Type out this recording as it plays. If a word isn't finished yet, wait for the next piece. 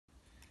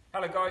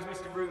Hello guys,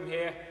 Mr. Room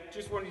here.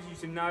 Just wanted you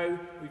to know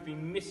we've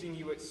been missing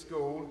you at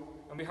school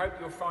and we hope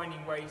you're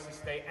finding ways to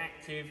stay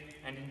active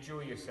and enjoy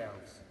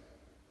yourselves.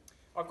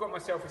 I've got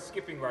myself a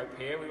skipping rope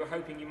here. We were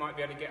hoping you might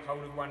be able to get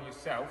hold of one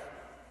yourself.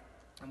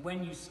 And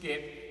when you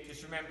skip,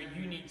 just remember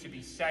you need to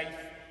be safe,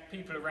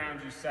 people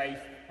around you safe,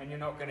 and you're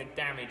not going to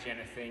damage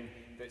anything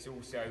that's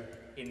also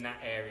in that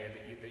area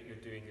that you're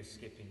doing your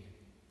skipping in.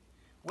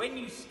 When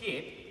you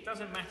skip, it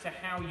doesn't matter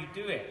how you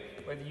do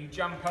it, whether you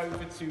jump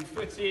over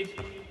two-footed,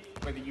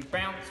 whether you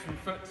bounce from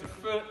foot to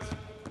foot,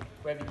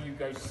 whether you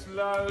go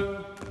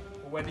slow,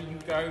 or whether you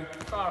go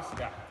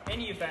faster.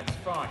 Any of that's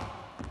fine.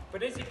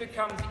 But as it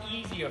becomes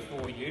easier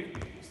for you,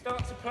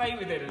 start to play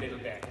with it a little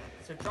bit.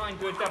 So try and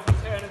do a double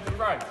turn of the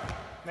rope.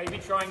 Maybe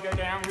try and go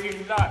down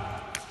really low,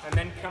 and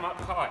then come up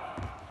high.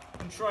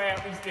 And try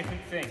out these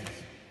different things.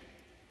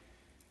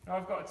 Now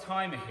I've got a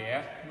timer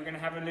here, and we're going to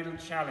have a little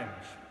challenge.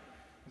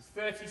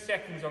 There's 30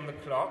 seconds on the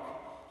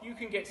clock. You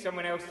can get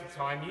someone else to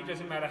time you,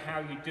 doesn't matter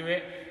how you do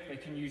it. They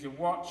can use a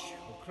watch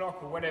or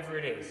clock or whatever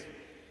it is.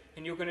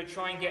 And you're going to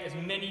try and get as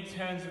many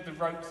turns of the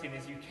ropes in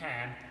as you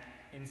can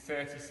in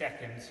 30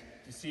 seconds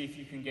to see if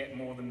you can get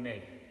more than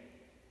me.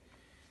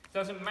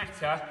 Doesn't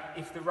matter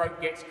if the rope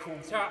gets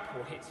caught up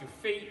or hits your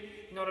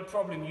feet, not a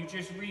problem. You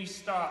just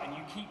restart and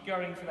you keep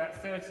going for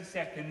that 30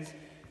 seconds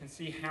and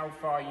see how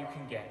far you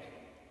can get.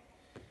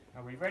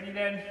 Are we ready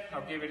then?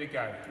 I'll give it a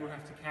go. You'll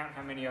have to count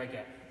how many I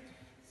get.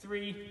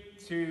 3,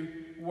 2,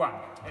 1.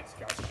 Let's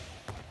go.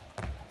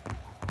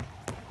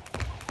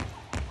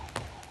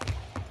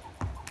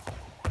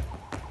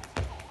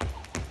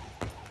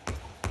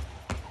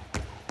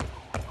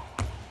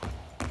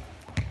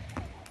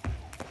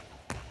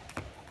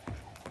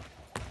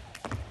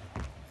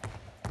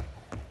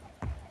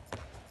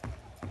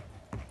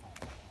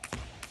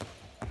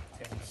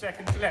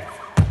 Seconds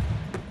left.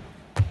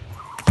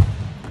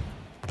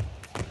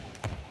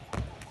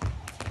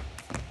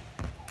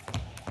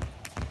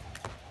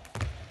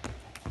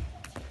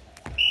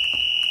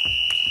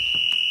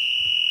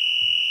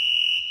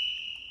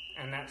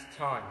 And that's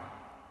time.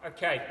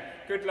 Okay,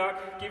 good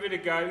luck, give it a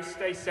go,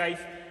 stay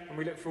safe, and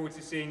we look forward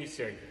to seeing you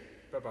soon.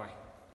 Bye-bye.